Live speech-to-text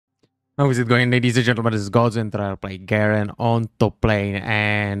How is it going, ladies and gentlemen? This is Godzu and I'll play Garen on top lane,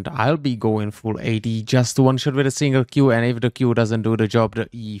 and I'll be going full AD, just one shot with a single Q, and if the Q doesn't do the job, the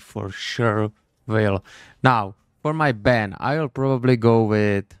E for sure will. Now, for my ban, I'll probably go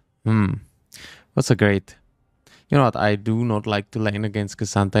with... what's a great... You know what, I do not like to lane against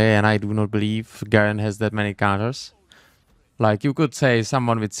Cassante, and I do not believe Garen has that many counters. Like, you could say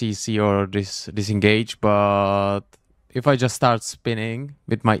someone with CC or disengage, but if I just start spinning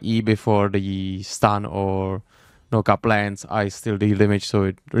with my E before the stun or knock up lands, I still deal damage, so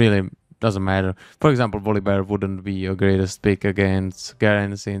it really doesn't matter. For example, Volibear wouldn't be a greatest pick against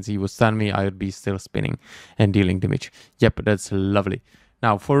Garen, since he would stun me, I would be still spinning and dealing damage. Yep, that's lovely.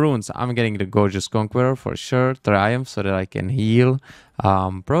 Now, for runes, I'm getting the Gorgeous Conqueror for sure, Triumph, so that I can heal.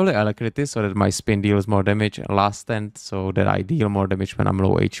 Probably Alacrity, so that my spin deals more damage, and Last Stand, so that I deal more damage when I'm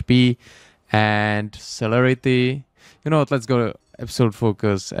low HP. And Celerity. You know what, let's go Absolute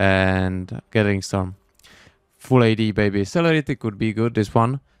Focus and Gathering Storm. Full AD, baby. Celerity could be good, this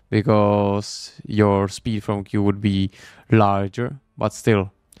one, because your speed from Q would be larger, but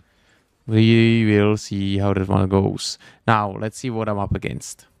still. We will see how that one goes. Now, let's see what I'm up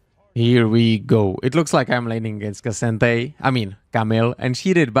against. Here we go. It looks like I'm laning against Cassante. I mean, Camille. And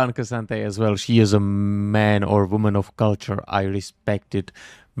she did ban Cassante as well. She is a man or woman of culture. I respect it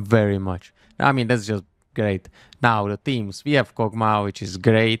very much. I mean, that's just great. Now, the teams. We have Kog'Maw, which is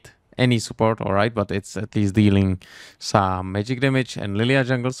great. Any support, alright, but it's at least dealing some magic damage. And Lilia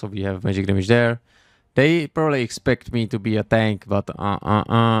jungle, so we have magic damage there. They probably expect me to be a tank, but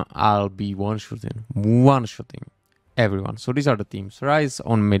I'll be one-shooting everyone. So these are the teams. Rise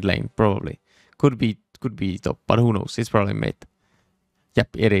on mid lane, probably. Could be top, but who knows? It's probably mid.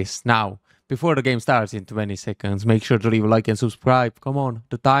 Yep, it is. Now, before the game starts in 20 seconds, make sure to leave a like and subscribe. Come on,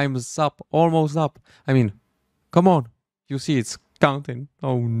 the time is up, almost up. I mean, come on. You see it's counting.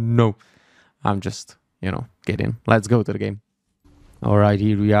 Oh no. I'm just, getting. Let's go to the game. Alright,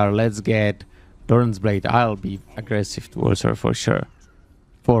 here we are. Let's get Doran's Blade. I'll be aggressive towards her for sure.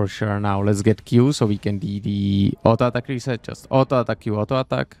 For sure. Now let's get Q so we can do the auto attack reset. Just auto attack, Q auto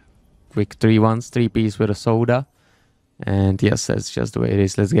attack. Quick 3-piece with a soda. And yes, that's just the way it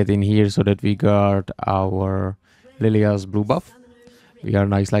is. Let's get in here so that we guard our Lilia's blue buff. We are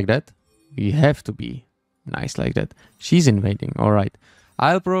nice like that. We have to be nice like that. She's invading. Alright.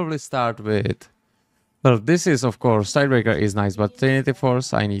 I'll probably start with... Well, this is, of course, Tidebreaker is nice, but Trinity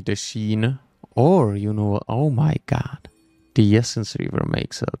Force, I need the Sheen. Or, you know, oh my god, the Essence River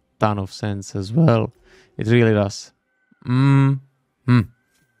makes a ton of sense as well. It really does. Yep,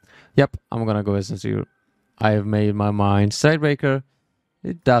 I'm gonna go Essence River. I have made my mind. Sidebreaker,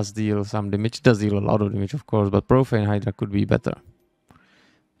 it does deal some damage. It does deal a lot of damage, of course, but Profane Hydra could be better.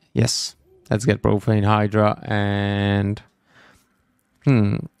 Yes, let's get Profane Hydra and...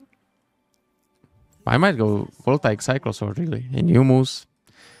 I might go Voltaic Cyclosword, really. And Yumus.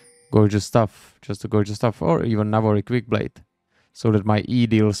 Gorgeous stuff, just a gorgeous stuff, or even Navori Quick Blade, so that my E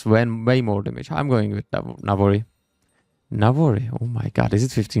deals way more damage. I'm going with Navori. Navori, oh my god, is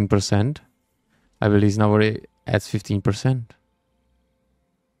it 15%? I believe Navori adds 15%.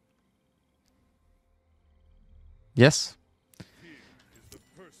 Yes.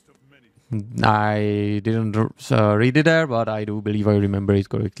 I didn't read it there, but I do believe I remember it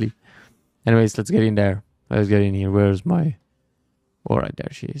correctly. Anyways, let's get in there. Let's get in here. Where's my... Alright, there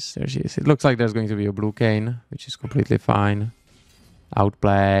she is. There she is. It looks like there's going to be a blue cane, which is completely fine.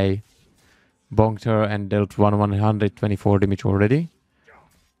 Outplay. Bonked her and dealt 124 damage already.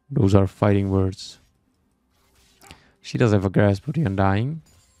 Those are fighting words. She does have a grass booty undying.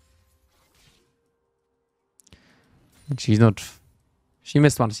 And she's not... She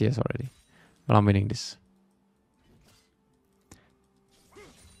missed one CS already. Well, I'm winning this.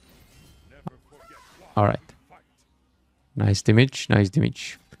 Alright. Nice damage, nice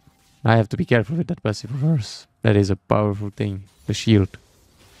damage. I have to be careful with that passive of hers. That is a powerful thing. The shield.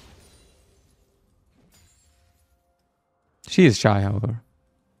 She is shy, however.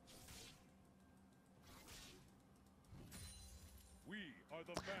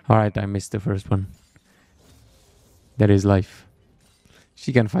 Alright, I missed the first one. That is life.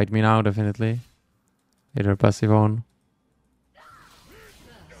 She can fight me now, definitely. With her passive on.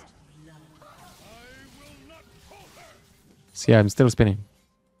 See, I'm still spinning.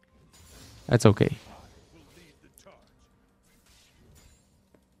 That's okay.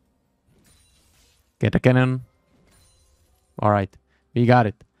 Get a cannon. Alright, we got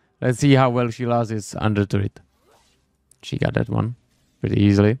it. Let's see how well she lost this under turret. She got that one pretty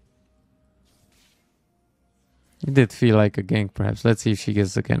easily. It did feel like a gank, perhaps. Let's see if she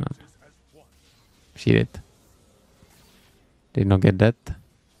gets the cannon. She did. Did not get that.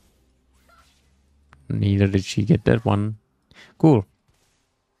 Neither did she get that one. Cool.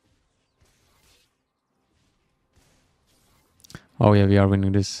 Oh yeah, we are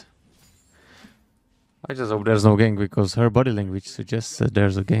winning this. I just hope there's no gank because her body language suggests that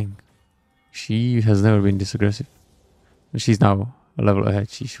there's a gank. She has never been this aggressive. She's now a level ahead.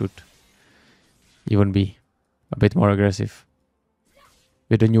 She should even be a bit more aggressive.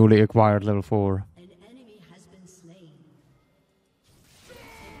 With the newly acquired level 4.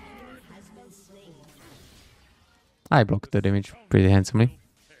 I blocked the damage pretty handsomely.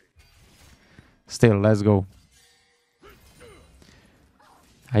 Still, let's go.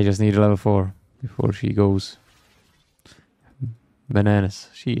 I just need a level 4 before she goes bananas.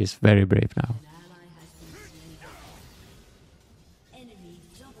 She is very brave now.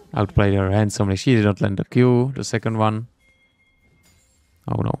 Outplayed her handsomely. She did not land the Q, the second one.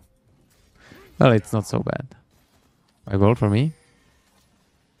 Oh no. Well, it's not so bad. 5 gold for me.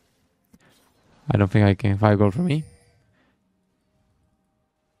 I don't think I can. 5 gold for me.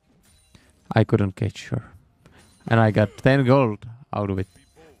 I couldn't catch her. And I got 10 gold out of it.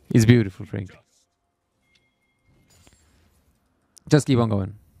 It's beautiful, frankly. Just keep on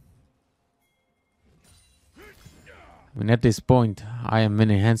going. I mean, at this point, I am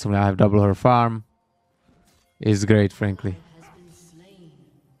winning handsomely. I have double her farm. It's great, frankly.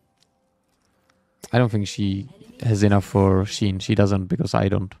 I don't think she has enough for Sheen. She doesn't because I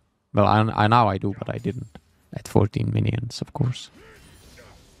don't. Well, I now I do, but I didn't. At 14 minions, of course.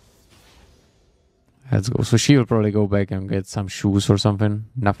 Let's go. So she will probably go back and get some shoes or something.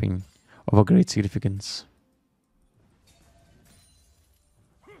 Nothing of a great significance.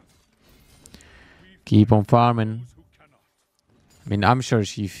 Keep on farming. I mean, I'm sure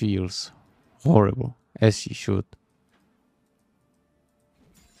she feels horrible, as she should.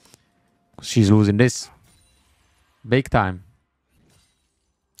 She's losing this. Big time.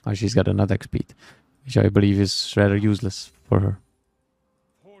 Oh, she's got an attack speed, which I believe is rather useless for her.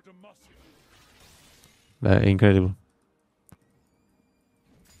 Incredible.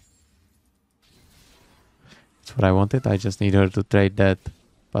 That's what I wanted. I just need her to trade that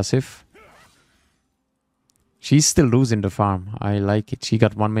passive. She's still losing the farm. I like it. She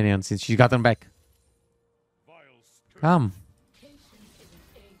got 1 minion since she got them back. Come.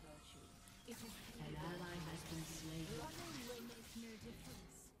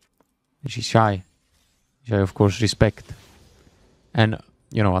 She's shy. Shy, of course, respect. And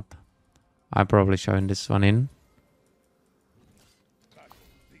you know what? I'm probably showing this one in.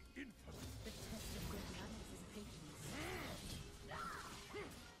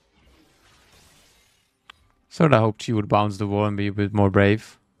 Sort of hoped she would bounce the wall and be a bit more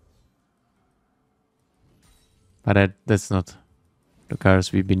brave. But that's not the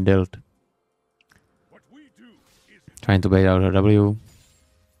cards we've been dealt. Trying to bait out her W.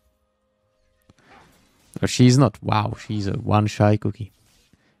 But she's not. Wow, she's a one shy cookie.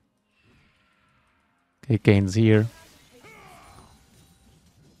 Okay, Kane's here.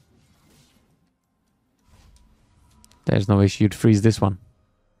 There's no way she'd freeze this one.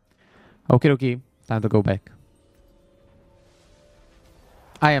 Okay, time to go back.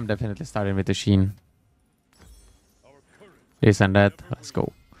 I am definitely starting with the Sheen. This and that. Let's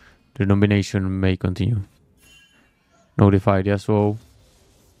go. The domination may continue. Notified Yasuo.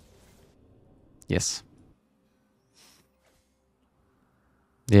 Yes.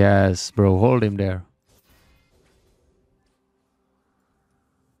 Yes, bro. Hold him there.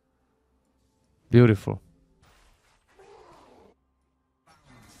 Beautiful.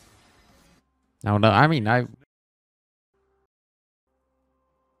 Now, I mean, I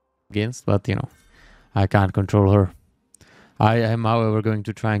against, but you know, I can't control her. I am, however, going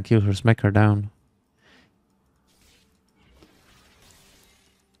to try and kill her, smack her down.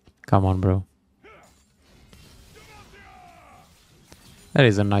 Come on, bro. That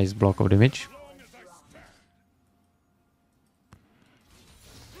is a nice block of damage.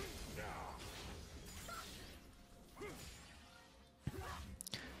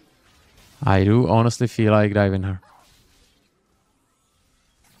 I do honestly feel like diving her.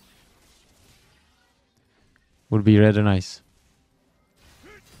 Would be rather nice.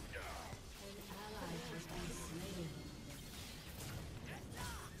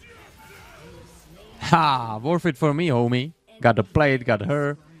 Ha! Worth it for me, homie. Got the plate, got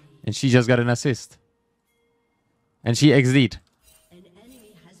her, and she just got an assist. And she XD'd.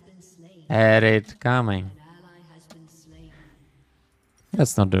 Had it coming.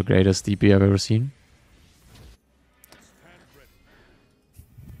 That's not the greatest TP I've ever seen.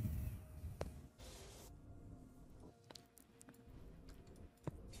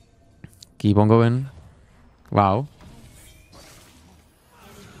 Keep on going. Wow.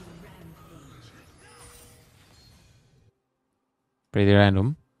 Pretty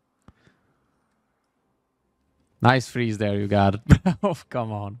random. Nice freeze there you got. Oh,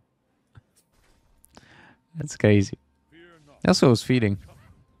 come on. That's crazy. Also was feeding.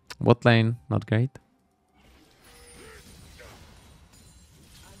 Bot lane, not great.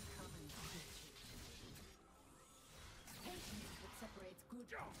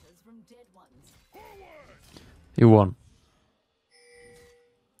 You won.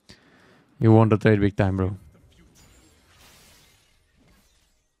 You won the trade big time, bro.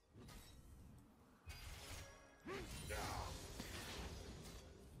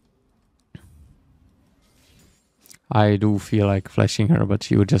 I do feel like flashing her, but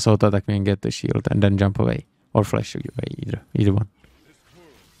she would just auto-attack me and get the shield and then jump away. Or flash away, either one.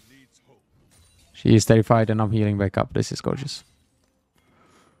 She is terrified and I'm healing back up. This is gorgeous.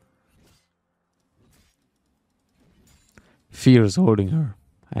 Fear is holding her.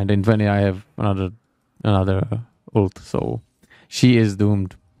 And in 20 I have another ult, so she is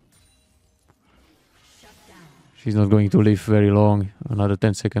doomed. She's not going to live very long. Another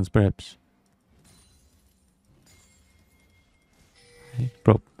 10 seconds perhaps.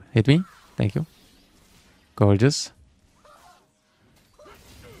 Bro, hit me. Thank you. Gorgeous.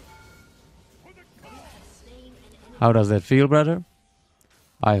 How does that feel, brother?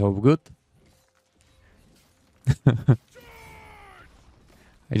 I hope good.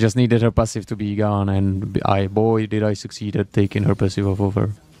 I just needed her passive to be gone, and boy, did I succeed at taking her passive off of her.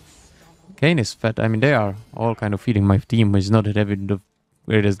 Kane is fat. I mean, they are all kind of feeding my team. It's not having the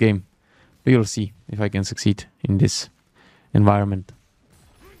greatest game. We will see if I can succeed in this environment.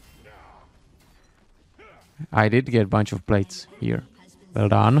 I did get a bunch of plates here. Well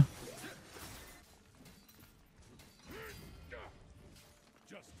done.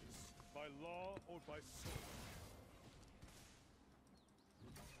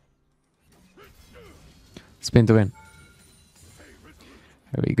 Spin to win.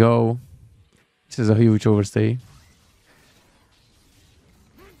 There we go. This is a huge overstay.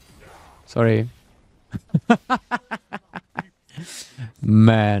 Sorry.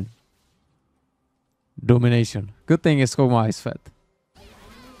 Man. Domination. Good thing is Koma is fat.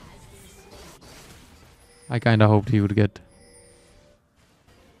 I kinda hoped he would get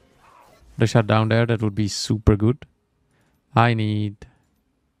the shutdown there. That would be super good. I need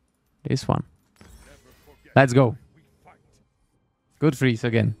this one. Let's go. Good freeze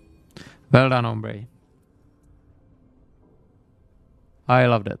again. Well done, hombre. I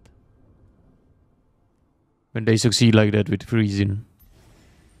love that. When they succeed like that with freezing.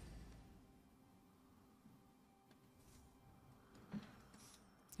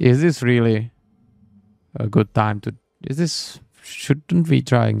 Is this really a good time to... Shouldn't we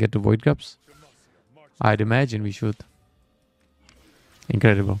try and get the void cups? I'd imagine we should.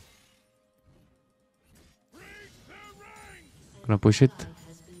 Incredible. Gonna push it.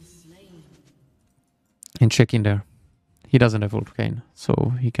 And check in there. He doesn't have ult Kane,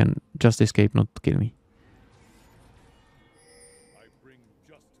 so he can just escape, not kill me.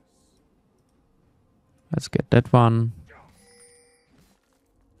 Let's get that one.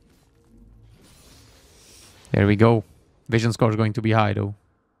 There we go. Vision score is going to be high though.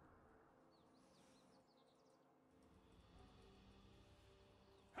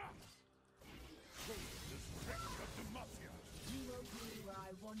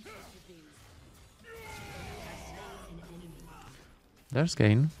 There's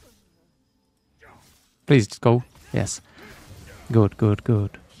Garen. Please go. Yes. Good, good,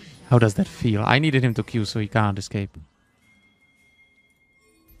 good. How does that feel? I needed him to Q so he can't escape.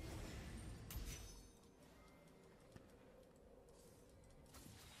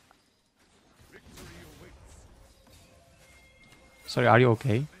 Sorry, are you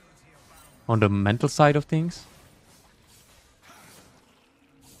okay? On the mental side of things?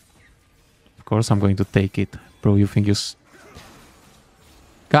 Of course I'm going to take it. Bro, you think you...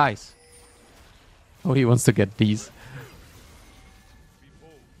 Guys! Oh, he wants to get these.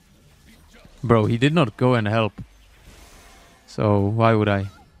 Bro, he did not go and help. So, why would I?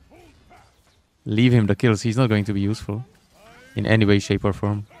 Leave him the kills. He's not going to be useful. In any way, shape or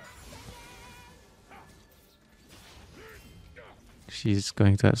form. She's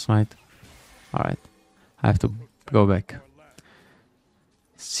going to have smite. Alright. I have to go back.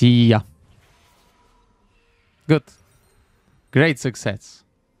 See ya. Good. Great success.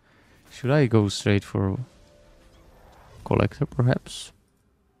 Should I go straight for collector, perhaps?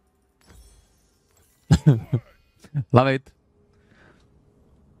 Love it.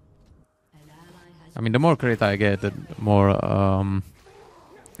 I mean, the more crit I get, the more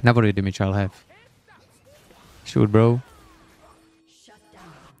Navari damage I'll have. Shoot, bro.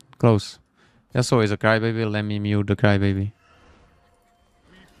 Close. Yasuo is a crybaby. Let me mute the crybaby.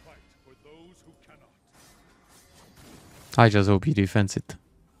 I just hope he defends it.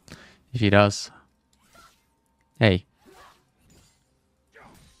 If he does... Hey.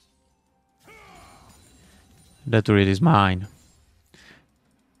 That turret is mine.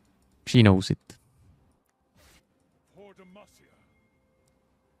 She knows it.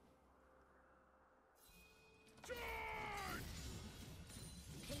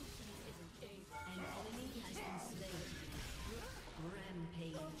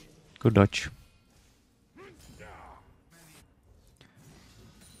 Good dodge.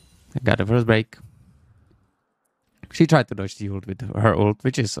 I got the first break. She tried to dodge the ult with her ult,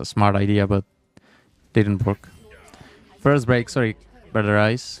 which is a smart idea, but didn't work. First break, sorry, brother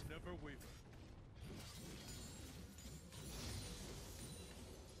Ice.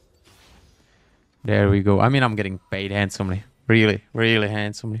 There we go. I mean, I'm getting paid handsomely. Really, really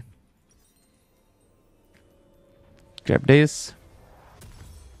handsomely. Grab this.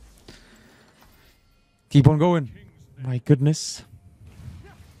 Keep on going. My goodness.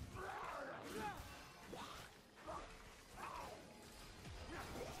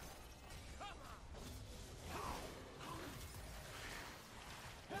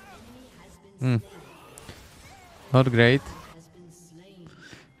 Not great.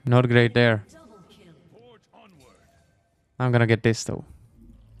 Not great there. I'm gonna get this though.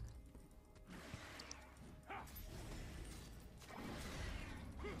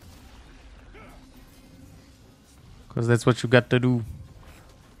 Because that's what you got to do.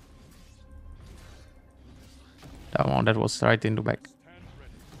 That one, that was right into back.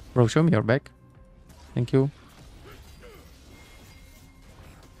 Bro, show me your back. Thank you.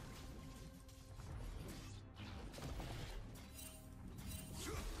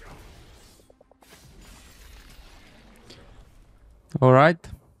 All right.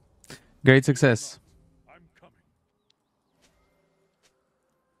 Great success.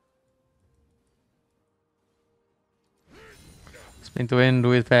 Spin to win,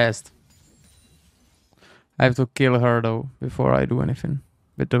 do it fast. I have to kill her though before I do anything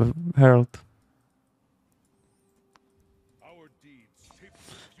with the Herald.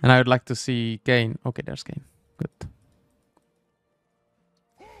 And I would like to see Garen. Okay, there's Garen. Good.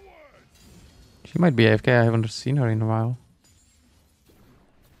 She might be AFK. I haven't seen her in a while.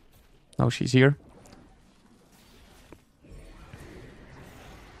 No, she's here.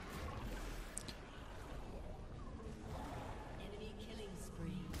 Enemy killing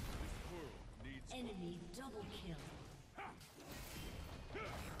spree. Enemy double kill.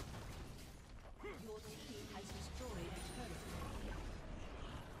 Your team has destroyed a turret.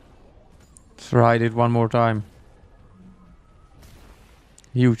 Try it one more time.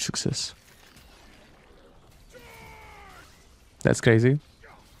 Huge success. That's crazy.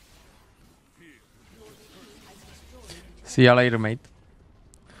 See ya later, mate.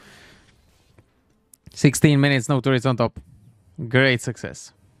 16 minutes, no turrets on top. Great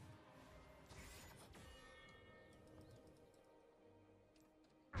success.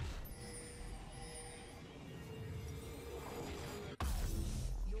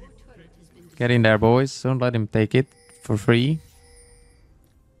 Get in there, boys. Don't let him take it for free.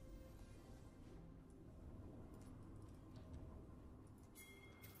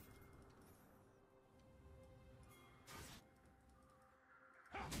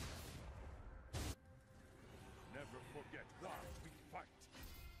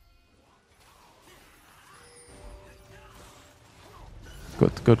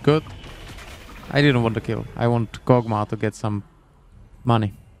 Good, good, good. I didn't want to kill. I want Kog'Maw to get some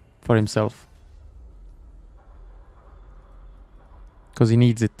money for himself. Because he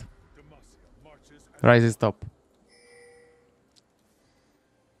needs it. Rise is top.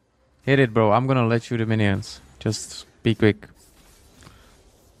 Hit it, bro. I'm gonna let you the minions. Just be quick.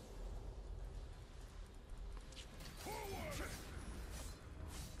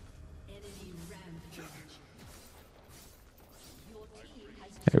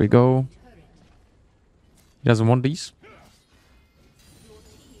 There we go. He doesn't want these.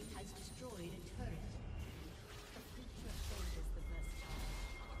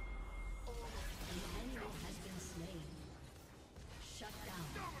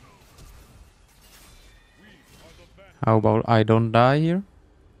 How about I don't die here?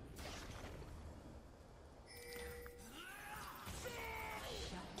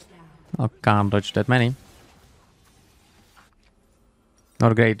 I can't dodge that many.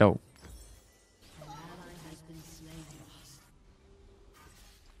 Not great though.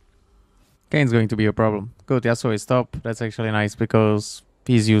 Kane's going to be a problem. Good, Yasuo is top. That's actually nice because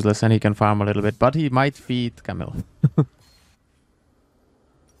he's useless and he can farm a little bit. But he might feed Camille.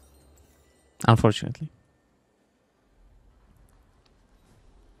 Unfortunately.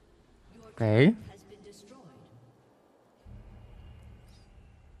 Okay.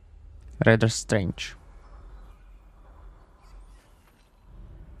 Rather strange.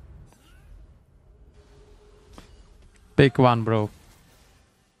 Pick one, bro.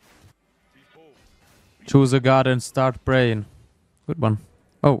 Choose a god and start praying. Good one.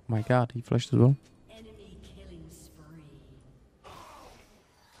 Oh my god, he flashed as well. Enemy killing spree.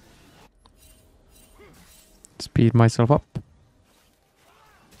 Speed myself up.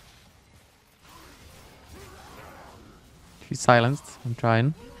 She's silenced. I'm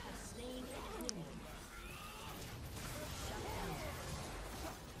trying.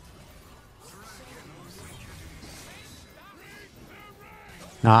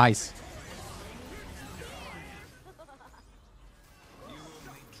 Nice.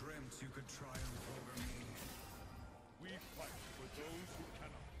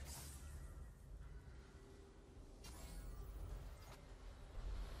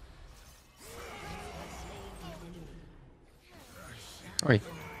 Oi.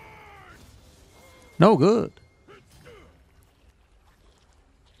 No good.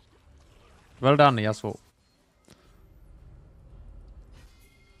 Well done, Yasuo.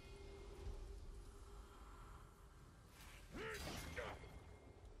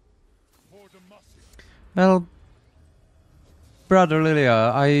 Well, brother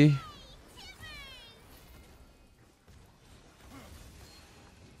Lilia, I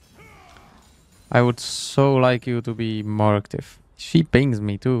would so like you to be more active. She pings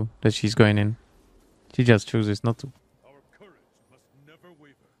me too that she's going in. She just chooses not to.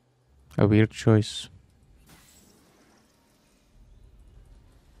 A weird choice.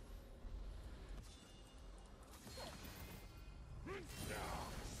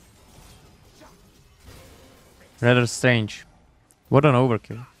 Rather strange. What an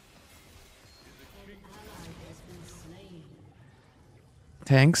overkill.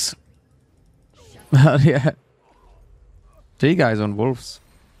 Thanks. Yeah. 3 guys on wolves.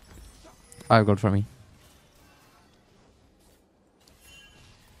 5 gold for me.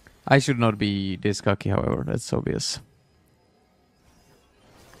 I should not be this cocky, however. That's obvious.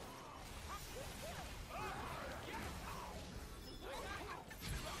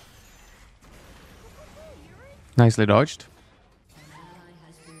 Nicely dodged. An ally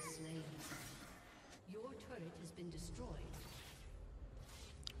has been slain. Your turret has been destroyed.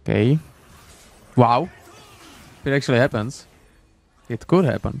 Okay. Wow. It actually happens. It could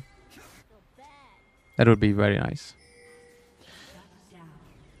happen. That would be very nice. Shut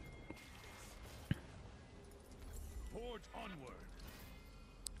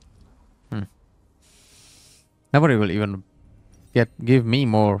down. Nobody will even give me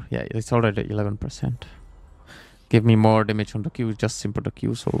more. Yeah, it's already 11%. Give me more damage on the Q, just simple the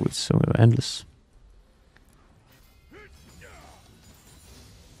Q, so it's so endless.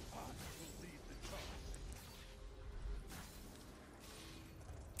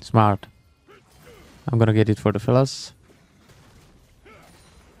 Smart. I'm gonna get it for the fellas.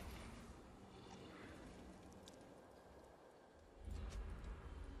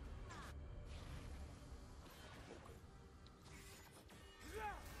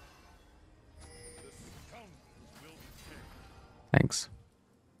 Thanks.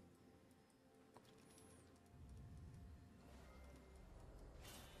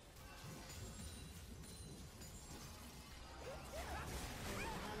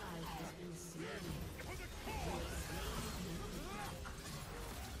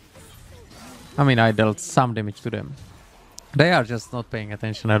 I mean, I dealt some damage to them. They are just not paying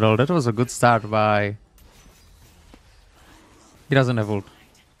attention at all. That was a good start by... He doesn't have ult.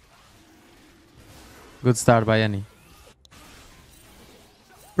 Good start by any.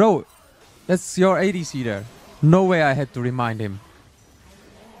 Bro, that's your ADC there. No way I had to remind him.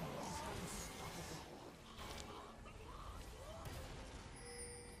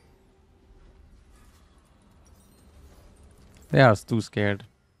 They are too scared.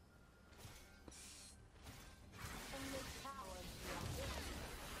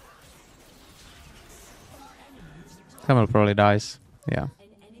 Camel probably dies. Yeah. An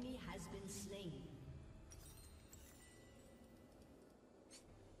enemy has been slain.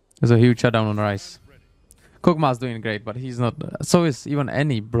 There's a huge shutdown on Rice. Kog'Maw's doing great, but he's not. So is even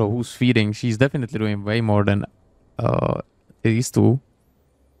any bro who's feeding. She's definitely doing way more than these two.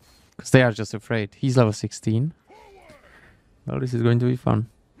 Because they are just afraid. He's level 16. Well, this is going to be fun.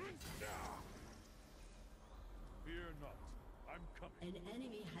 An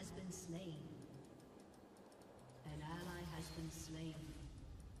enemy has been slain. An ally has been slain.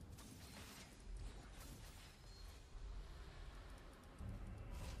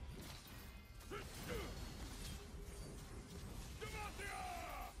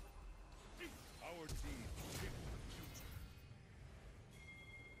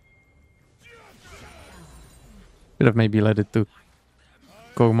 Should have maybe let it to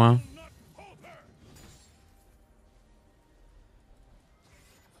Kog'Maw.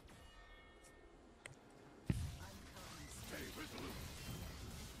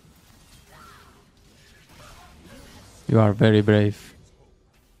 You are very brave.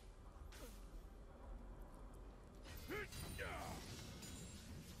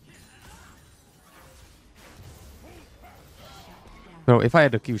 Bro, if I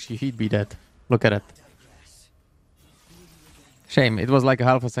had a Q, he'd be dead. Look at it. Shame, it was like a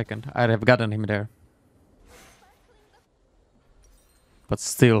half a second. I'd have gotten him there. But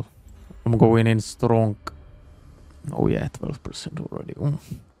still, I'm going in strong. Oh yeah, 12% already. Ooh.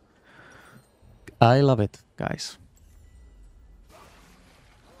 I love it, guys.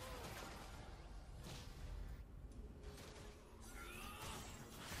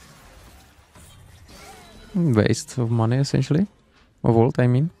 Waste of money, essentially. Of ult, I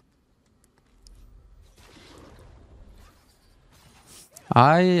mean.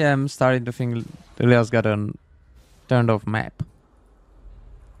 I am starting to think Elias got a turned off map.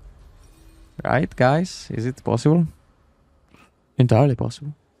 Right, guys? Is it possible? Entirely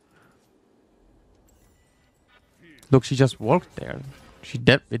possible. Look, she just walked there.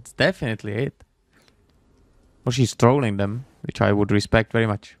 It's definitely it. Or she's trolling them, which I would respect very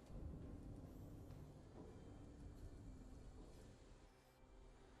much.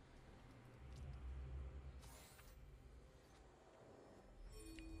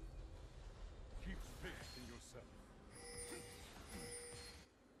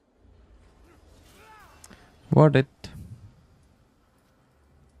 What it?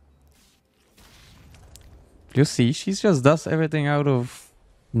 You see, she just does everything out of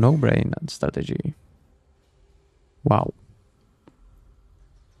no brain and strategy. Wow.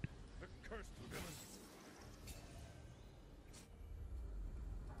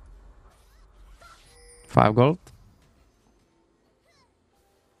 Five gold.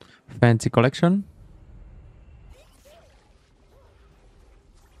 Fancy collection.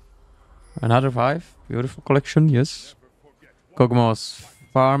 Another 5. Beautiful collection, yes. Kog'Maw's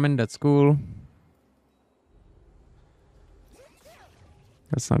farming, that's cool.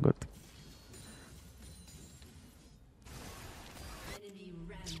 That's not good. Enemy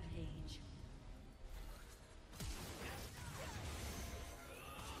rampage.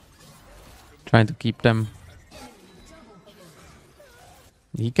 Trying to keep them.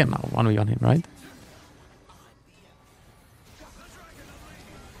 He can now 1v on him, right?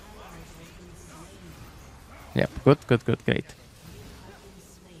 Yep, good, great.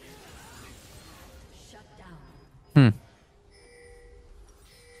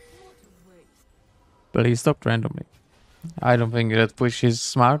 Please stop randomly. I don't think that push is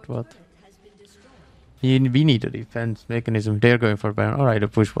smart, but we need a defense mechanism. They're going for Baron. Alright, the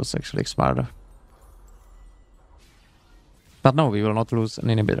push was actually smarter. But no, we will not lose an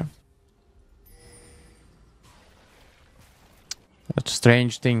inhibitor. That's a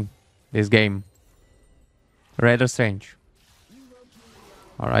strange thing, this game. Rather strange.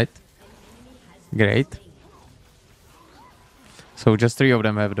 Alright. Great. So just 3 of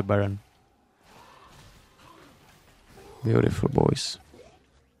them have the Baron. Beautiful boys.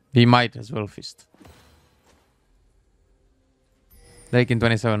 We might as well fist. Lake in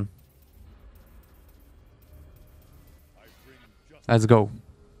 27. Let's go.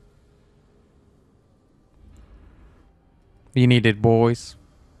 We need it, boys.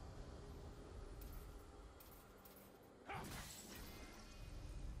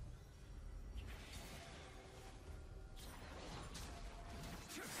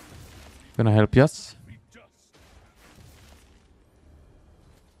 Gonna help us.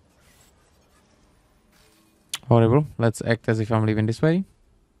 Horrible. Let's act as if I'm leaving this way.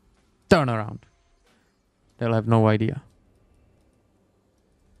 Turn around. They'll have no idea.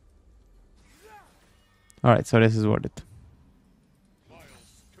 Alright, so this is worth it.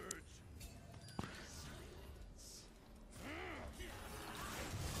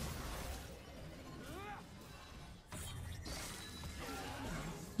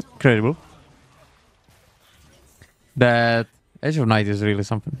 Incredible. That Edge of Night is really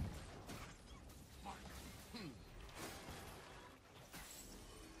something.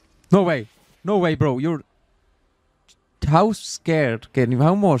 No way. No way, bro. You're... How scared can you...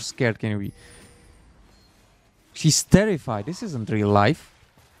 How more scared can you be? She's terrified. This isn't real life.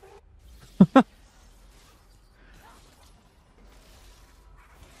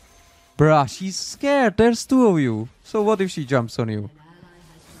 Bruh, she's scared. There's 2 of you. So what if she jumps on you?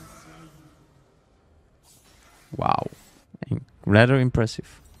 Wow. Rather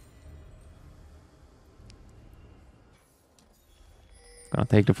impressive. Gonna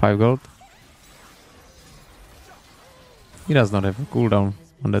take the 5 gold. He does not have a cooldown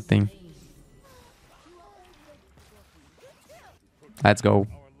on that thing. Let's go.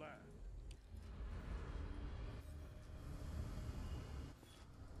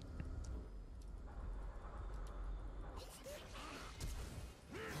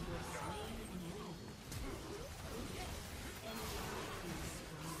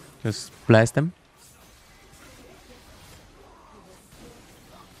 Just blast them.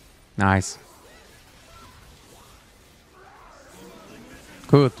 Nice.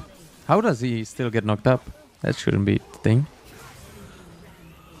 Good. How does he still get knocked up? That shouldn't be the thing.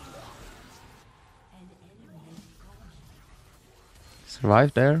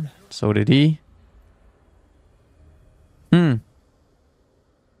 Survived there. So did he.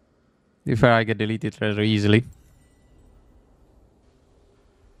 If I get deleted rather easily.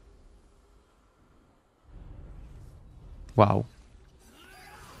 Wow.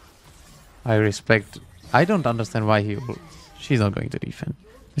 I respect. I don't understand why he will. She's not going to defend.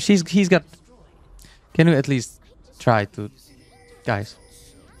 He's got. Can you at least try to, guys?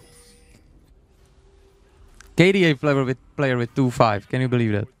 KDA player with 2-5. Can you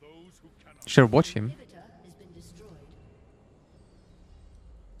believe that? Sure, watch him.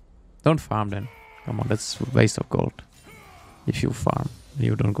 Don't farm then. Come on, that's a waste of gold. If you farm,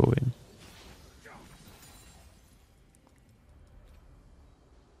 you don't go in.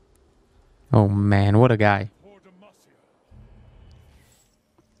 Oh man, what a guy.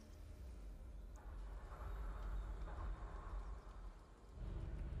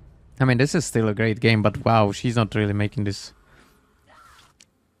 I mean, this is still a great game, but wow, she's not really making this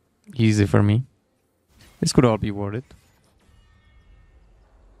easy for me. This could all be worth it.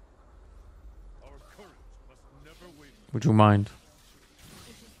 Would you mind?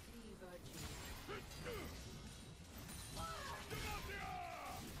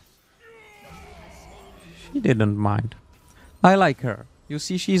 She didn't mind. I like her. You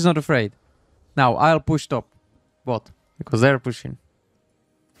see, she's not afraid. Now, I'll push top. What? Because they're pushing.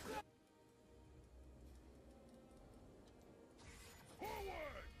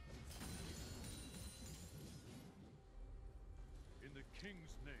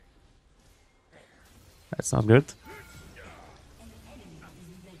 That's not good.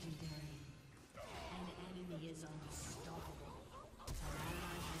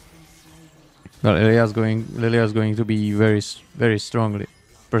 Well, Lilia's going to be very strongly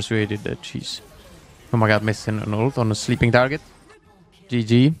persuaded that she's... Oh my god, missing an ult on a sleeping target.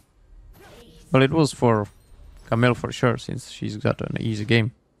 GG. Well, it was for Camille for sure, since she's got an easy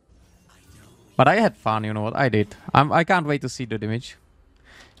game. But I had fun, you know what? I did. I can't wait to see the damage.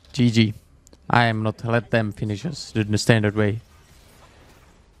 GG. I am not let them finish us in the standard way.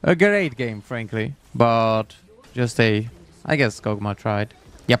 A great game, frankly. But just I guess Kog'Maw tried.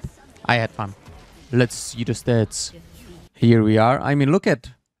 Yep, I had fun. Let's see the stats. Here we are. I mean, look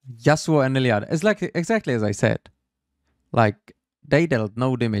at Yasuo and Iliad. It's like exactly as I said. Like, they dealt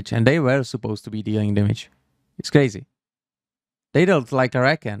no damage, and they were supposed to be dealing damage. It's crazy. They dealt like a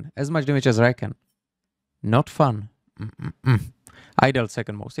Rakan, as much damage as Rakan. Not fun. I dealt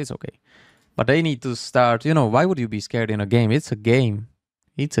second most, it's okay. But they need to start, you know, why would you be scared in a game? It's a game.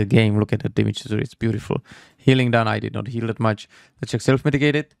 It's a game. Look at the damage, it's beautiful. Healing down, I did not heal that much. Let's check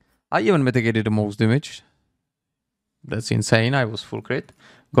self-mitigated. I even mitigated the most damage. That's insane, I was full crit.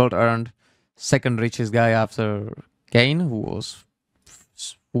 Gold earned, second richest guy after Garen, who was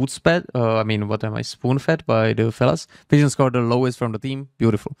spoon-fed by the fellas. Vision scored the lowest from the team.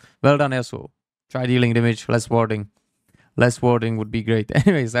 Beautiful. Well done, Yasuo. Try dealing damage, less warding. Less warding would be great.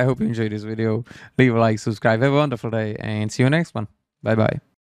 Anyways, I hope you enjoyed this video. Leave a like, subscribe. Have a wonderful day, and see you next one. Bye-bye.